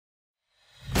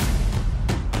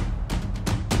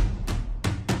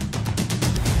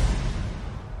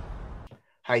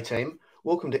Hey team,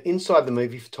 welcome to Inside the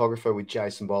Movie Photographer with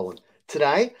Jasin Boland.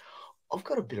 Today, I've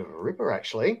got a bit of a ripper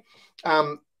actually.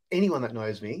 Anyone that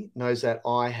knows me knows that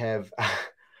I have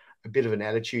a bit of an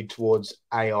attitude towards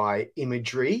AI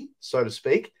imagery, so to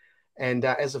speak. And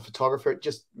as a photographer, it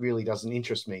just really doesn't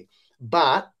interest me.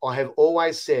 But I have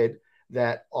always said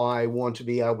that I want to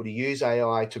be able to use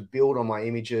AI to build on my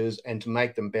images and to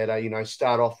make them better. You know,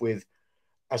 start off with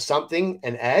a something,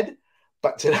 an ad.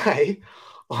 But today,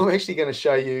 I'm actually going to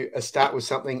show you a start with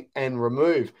something and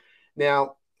remove.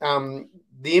 Now, the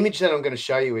image that I'm going to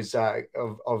show you is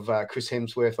of Chris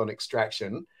Hemsworth on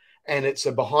Extraction, and it's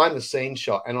a behind the scenes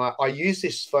shot. And I use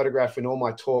this photograph in all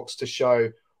my talks to show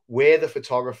where the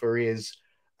photographer is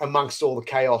amongst all the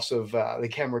chaos of the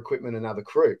camera equipment and other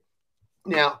crew.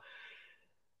 Now,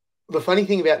 the funny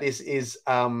thing about this is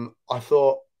I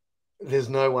thought, there's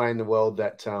no way in the world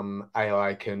that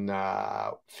AI can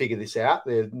figure this out,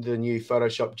 the new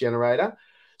Photoshop generator.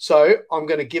 So I'm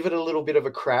going to give it a little bit of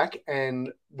a crack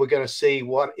and we're going to see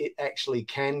what it actually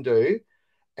can do.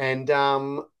 And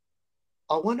I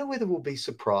wonder whether we'll be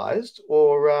surprised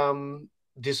or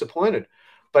disappointed.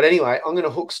 But anyway, I'm going to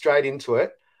hook straight into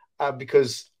it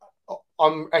because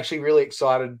I'm actually really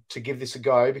excited to give this a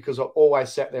go, because I've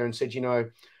always sat there and said, you know,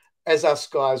 as us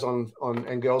guys on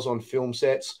and girls on film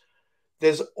sets,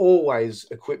 there's always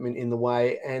equipment in the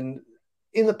way. And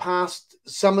in the past,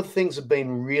 some of the things have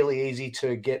been really easy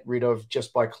to get rid of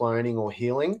just by cloning or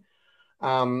healing.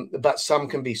 But some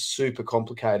can be super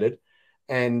complicated.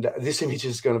 And this image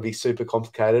is going to be super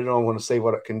complicated, and I want to see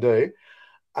what it can do.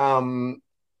 And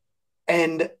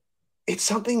it's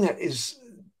something that is,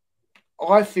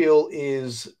 I feel,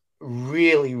 is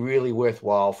really, really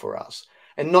worthwhile for us.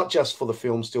 And not just for the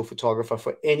film still photographer,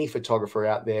 for any photographer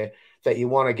out there that you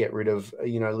want to get rid of,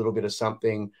 you know, a little bit of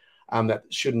something that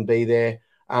shouldn't be there.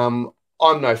 I'm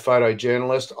no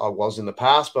photojournalist. I was in the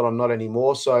past, but I'm not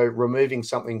anymore. So removing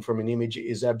something from an image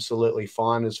is absolutely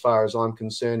fine as far as I'm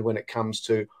concerned when it comes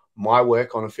to my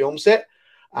work on a film set.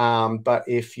 But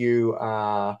if you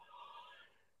are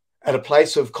at a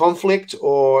place of conflict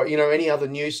or, you know, any other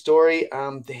news story,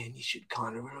 then you should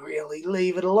kind of really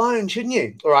leave it alone, shouldn't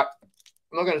you? All right.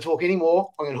 I'm not going to talk anymore.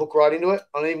 I'm going to hook right into it.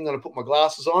 I'm even going to put my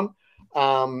glasses on.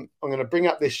 I'm going to bring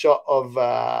up this shot of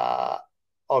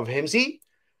Hemsy.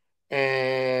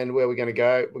 And where we're going to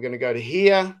go, we're going to go to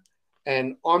here.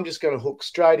 And I'm just going to hook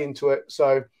straight into it.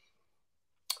 So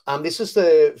this is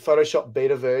the Photoshop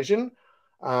beta version,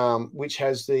 which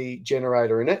has the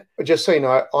generator in it. Just so you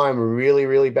know, I'm really,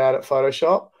 really bad at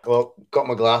Photoshop. Well, got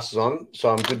my glasses on, so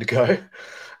I'm good to go.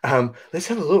 Let's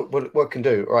have a look what it can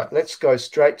do. All right, let's go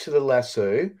straight to the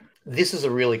lasso. This is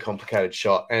a really complicated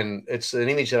shot, and it's an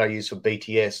image that I use for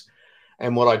BTS.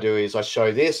 And what I do is I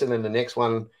show this, and then the next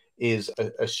one is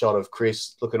a shot of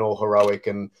Chris looking all heroic.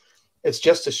 And it's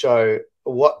just to show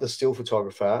what the still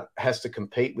photographer has to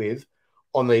compete with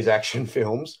on these action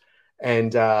films.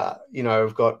 And, you know,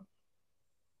 I've got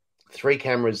 3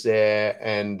 cameras there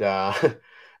and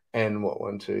what,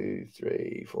 1, 2,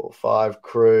 3, 4, 5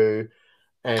 crew.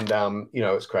 And, you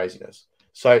know, it's craziness.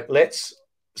 So let's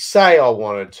say I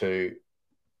wanted to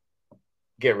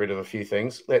get rid of a few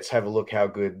things. Let's have a look how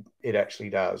good it actually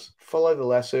does. Follow the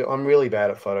lasso. I'm really bad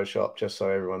at Photoshop, just so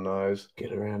everyone knows.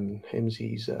 Get around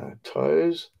Hemsy's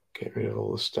toes. Get rid of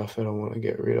all the stuff that I want to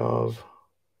get rid of.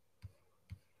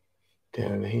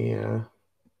 Down here.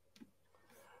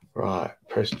 Right.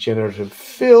 Press generative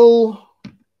fill.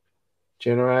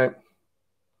 Generate.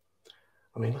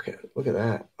 I mean, look at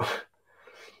that.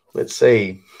 Let's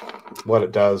see what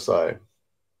it does, though.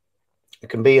 It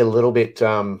can be a little bit,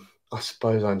 I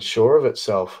suppose, unsure of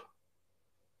itself.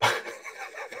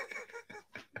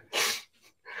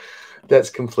 That's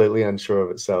completely unsure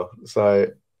of itself.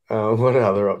 So what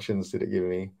other options did it give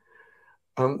me?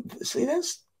 See,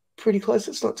 that's pretty close.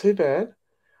 It's not too bad.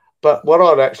 But what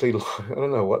I'd actually, I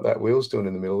don't know what that wheel's doing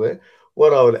in the middle there.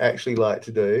 What I would actually like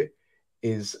to do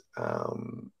is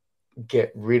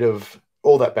get rid of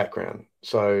all that background.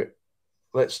 So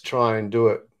let's try and do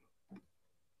it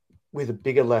with a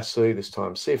bigger lasso this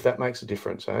time. See if that makes a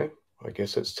difference, eh? I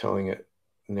guess it's telling it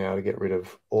now to get rid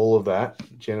of all of that.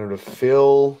 Generative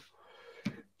fill,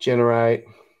 generate.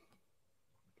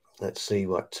 Let's see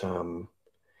what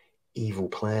evil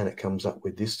plan it comes up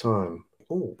with this time.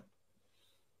 Oh,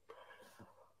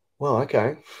 well,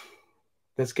 okay.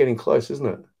 That's getting close, isn't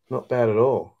it? Not bad at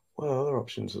all. What other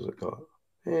options has it got?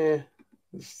 Yeah,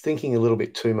 it's thinking a little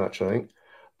bit too much, I think.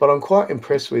 But I'm quite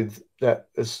impressed with that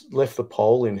it's left the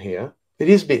pole in here. It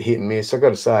is a bit hit and miss, I've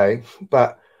got to say.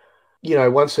 But, you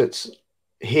know, once it's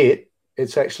hit,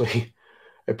 it's actually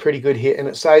a pretty good hit. And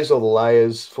it saves all the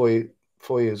layers for you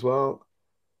as well.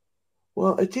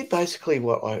 Well, it did basically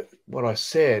what I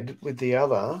said with the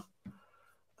other.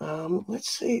 Let's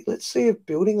see a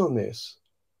building on this.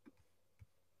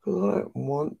 Because I don't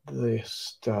want this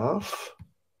stuff.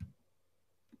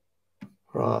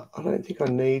 Right, I don't think I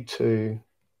need to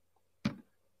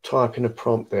type in a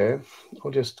prompt there. I'll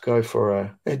just go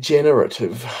for a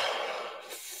generative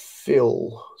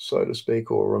fill, so to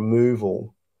speak, or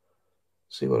removal.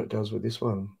 See what it does with this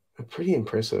one. Pretty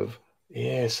impressive.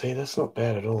 Yeah, see, that's not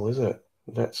bad at all, is it?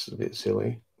 That's a bit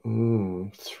silly.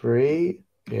 3.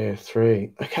 Yeah,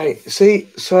 3. Okay, see,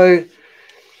 so...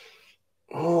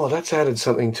 Oh, that's added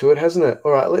something to it, hasn't it?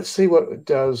 All right, let's see what it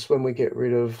does when we get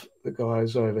rid of the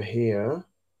guys over here.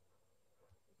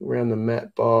 Around the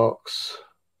matte box.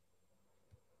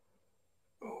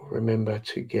 Remember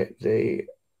to get the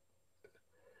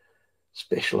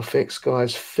special effects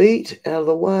guy's feet out of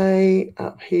the way.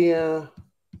 Up here.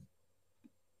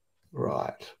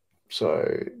 Right.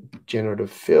 So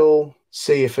generative fill.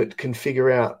 See if it can figure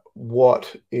out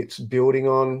what it's building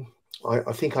on.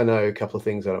 I think I know a couple of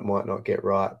things that it might not get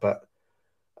right, but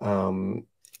oh.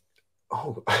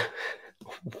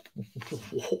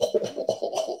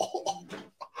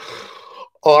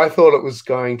 I thought it was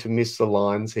going to miss the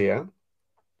lines here.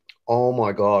 Oh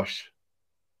my gosh.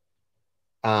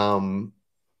 That's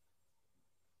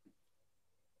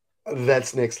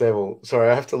next level. Sorry,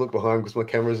 I have to look behind because my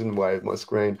camera's in the way of my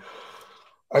screen.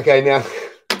 Okay, now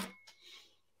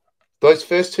those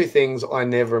first two things, I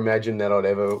never imagined that I'd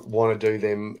ever want to do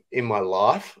them in my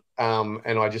life. And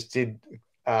I just did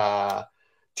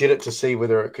it to see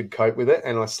whether it could cope with it.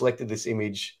 And I selected this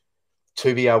image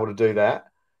to be able to do that.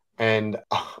 And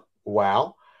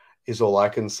wow, is all I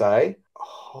can say.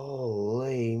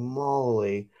 Holy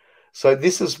moly. So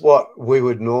this is what we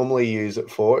would normally use it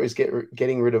for, is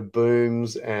getting rid of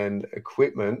booms and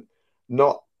equipment,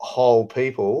 not whole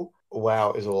people.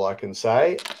 Wow is all I can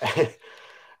say.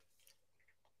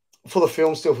 For the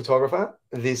film still photographer,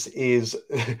 this is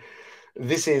a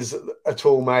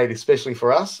tool made especially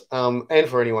for us, and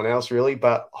for anyone else really,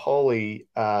 but holy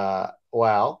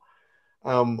wow.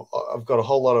 I've got a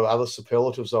whole lot of other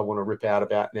superlatives I want to rip out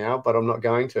about now, but I'm not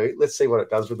going to. Let's see what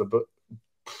it does with the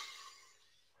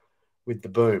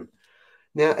boom.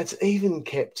 Now, it's even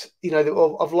kept,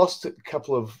 I've lost a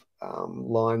couple of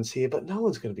lines here, but no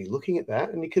one's going to be looking at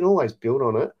that, and you can always build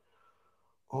on it.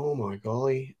 Oh, my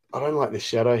golly. I don't like this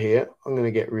shadow here. I'm going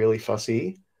to get really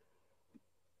fussy,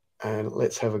 and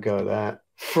let's have a go at that.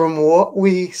 From what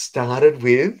we started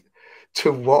with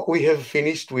to what we have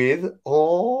finished with,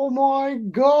 oh, my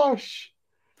gosh.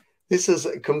 This is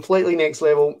completely next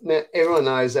level. Now, everyone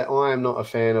knows that I am not a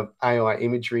fan of AI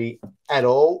imagery at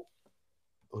all.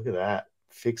 Look at that.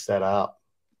 Fix that up.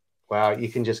 Wow, you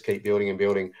can just keep building and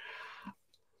building.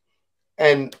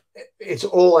 And it's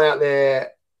all out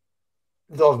there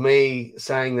of me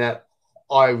saying that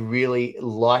I really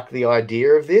like the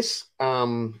idea of this,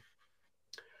 to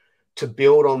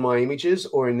build on my images,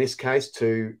 or in this case,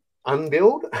 to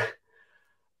unbuild.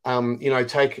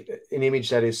 Take an image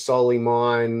that is solely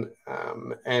mine,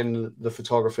 and the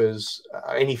photographers,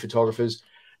 any photographers,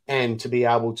 and to be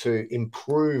able to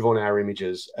improve on our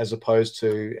images as opposed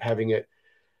to having it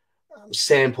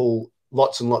sample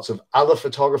lots and lots of other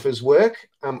photographers' work.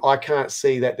 I can't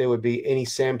see that there would be any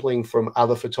sampling from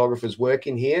other photographers' work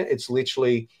in here. It's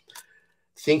literally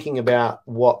thinking about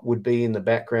what would be in the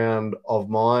background of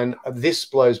mine. This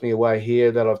blows me away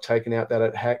here that I've taken out, that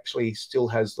it actually still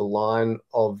has the line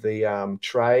of the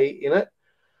tray in it.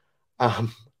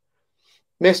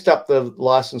 Messed up the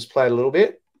license plate a little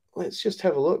bit. Let's just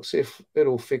have a look, see if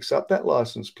it'll fix up that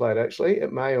license plate. Actually,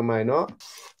 it may or may not.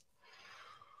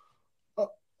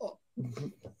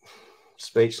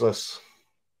 Speechless.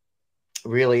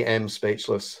 Really am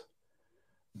speechless.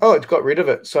 Oh, it got rid of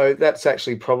it. So that's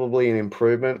actually probably an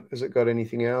improvement. Has it got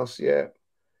anything else? Yeah.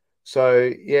 So,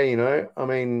 yeah, I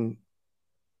mean,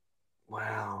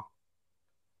 wow.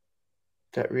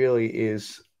 That really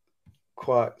is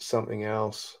quite something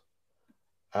else.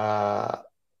 What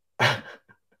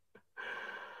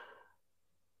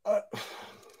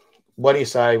do you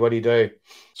say? What do you do?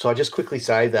 So I just quickly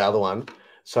saved the other one.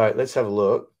 So let's have a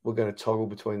look. We're going to toggle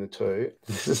between the two.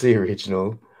 This is the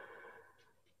original.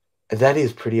 That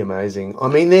is pretty amazing. I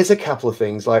mean, there's a couple of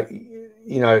things like,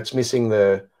 it's missing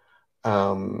the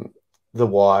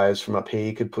wires from up here.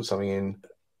 You could put something in.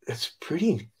 It's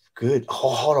pretty good. Oh,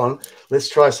 hold on. Let's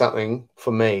try something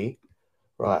for me.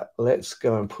 Right. Let's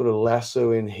go and put a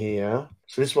lasso in here.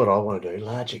 So this is what I want to do.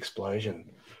 Large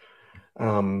explosion.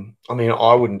 I mean,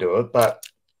 I wouldn't do it, but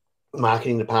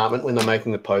marketing department, when they're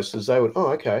making the posters, they would,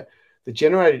 okay. The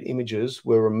generated images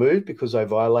were removed because they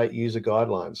violate user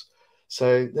guidelines.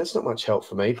 So that's not much help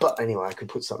for me. But anyway, I could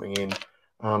put something in.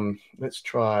 Let's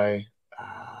try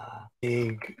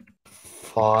big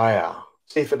fire.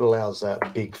 See if it allows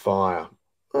that big fire.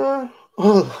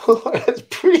 Oh, that's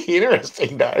pretty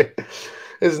interesting, though.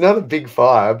 There's another big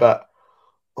fire, but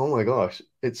oh my gosh,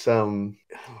 it's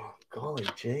golly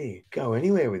gee, go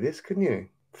anywhere with this, couldn't you?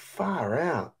 Far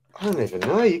out. I don't even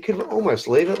know. You could almost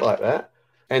leave it like that.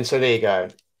 And so there you go.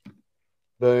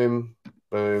 Boom,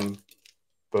 boom,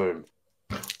 boom.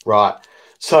 Right.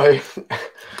 So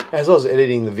as I was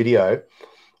editing the video,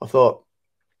 I thought,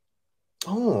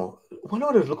 oh,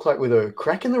 what would it look like with a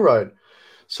crack in the road?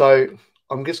 So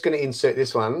I'm just going to insert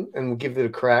this one and we'll give it a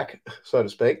crack, so to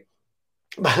speak.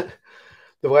 But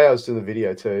the way I was doing the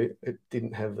video too, it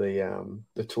didn't have the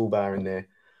toolbar in there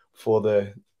for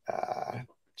the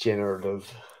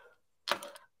generative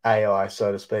AI,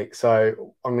 so to speak.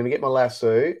 So I'm going to get my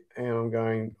lasso and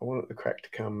I want the crack to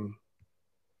come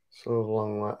sort of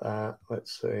along like that.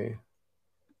 Let's see.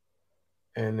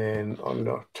 And then I'm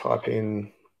going to type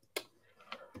in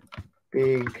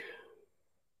big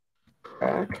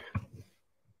crack.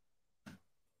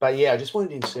 But yeah, I just wanted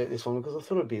to insert this one because I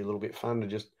thought it'd be a little bit fun to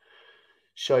just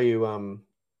show you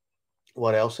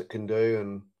what else it can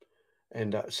do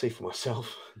and see for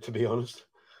myself, to be honest.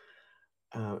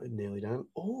 Nearly done.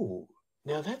 Oh,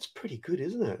 now that's pretty good,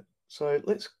 isn't it? So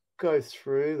let's go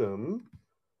through them.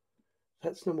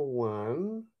 That's number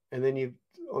one. And then you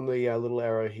on the little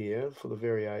arrow here for the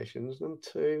variations. Number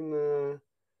two, no.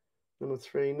 Number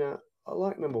three, no. I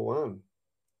like number one.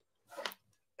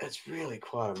 It's really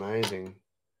quite amazing.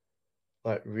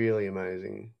 Like really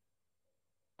amazing.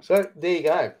 So there you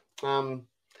go.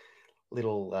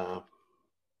 Little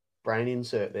brain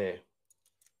insert there.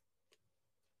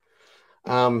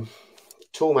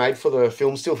 Tool made for the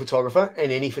film still photographer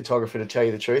and any photographer, to tell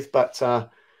you the truth. But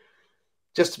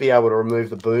just to be able to remove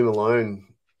the boom alone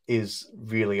is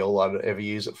really all I'd ever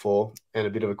use it for, and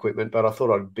a bit of equipment. But I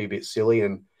thought I'd be a bit silly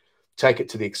and take it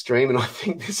to the extreme. And I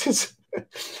think this is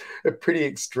a pretty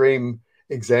extreme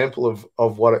example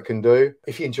of what it can do.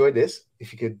 If you enjoyed this,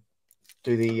 if you could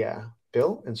do the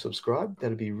bell and subscribe,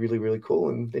 that'd be really, really cool.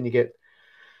 And then you get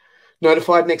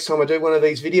notified next time I do one of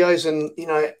these videos. And, you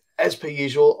know, as per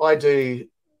usual, I do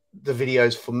the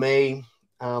videos for me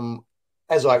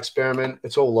as I experiment.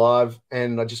 It's all live,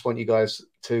 and I just want you guys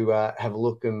to have a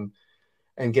look and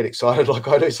get excited like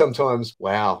I do sometimes.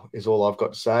 Wow is all I've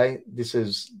got to say. This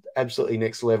is absolutely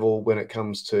next level when it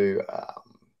comes to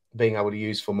being able to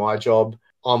use for my job.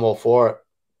 I'm all for it.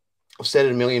 I've said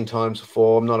it a million times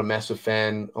before. I'm not a massive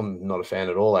fan. I'm not a fan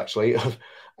at all, actually, of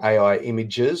AI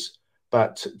images.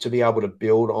 But to be able to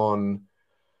build on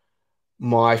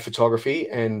my photography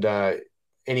and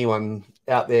anyone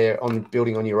out there on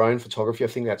building on your own photography, I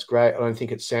think that's great. I don't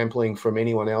think it's sampling from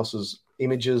anyone else's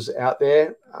images out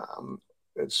there.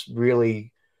 It's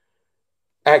really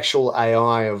actual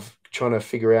AI of trying to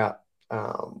figure out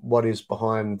what is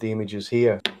behind the images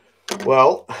here.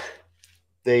 Well,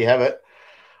 there you have it.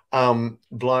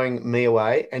 Blowing me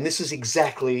away. And this is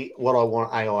exactly what I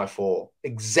want AI for.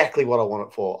 Exactly what I want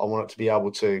it for. I want it to be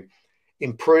able to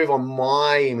improve on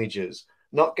my images,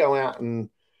 not go out and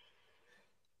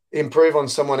improve on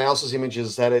someone else's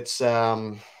images that it's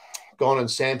gone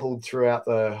and sampled throughout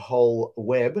the whole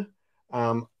web.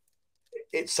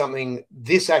 It's something,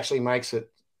 this actually makes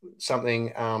it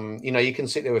something, you know, you can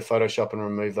sit there with Photoshop and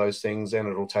remove those things and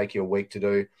it'll take you a week to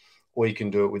do, or you can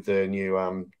do it with the new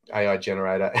AI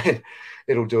generator and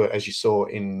it'll do it, as you saw,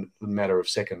 in a matter of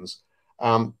seconds.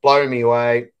 Blowing me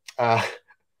away.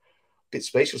 Bit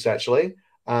speechless, actually.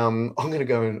 I'm going to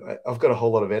go and I've got a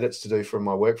whole lot of edits to do from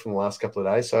my work from the last couple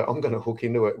of days. So I'm going to hook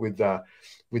into it with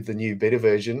the new beta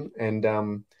version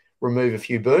and remove a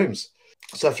few booms.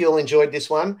 So if you all enjoyed this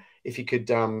one, if you could,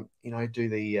 you know, do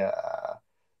the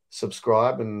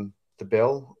subscribe and the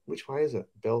bell. Which way is it?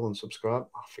 Bell and subscribe?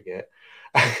 I forget.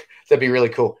 That'd be really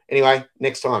cool. Anyway,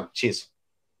 next time. Cheers.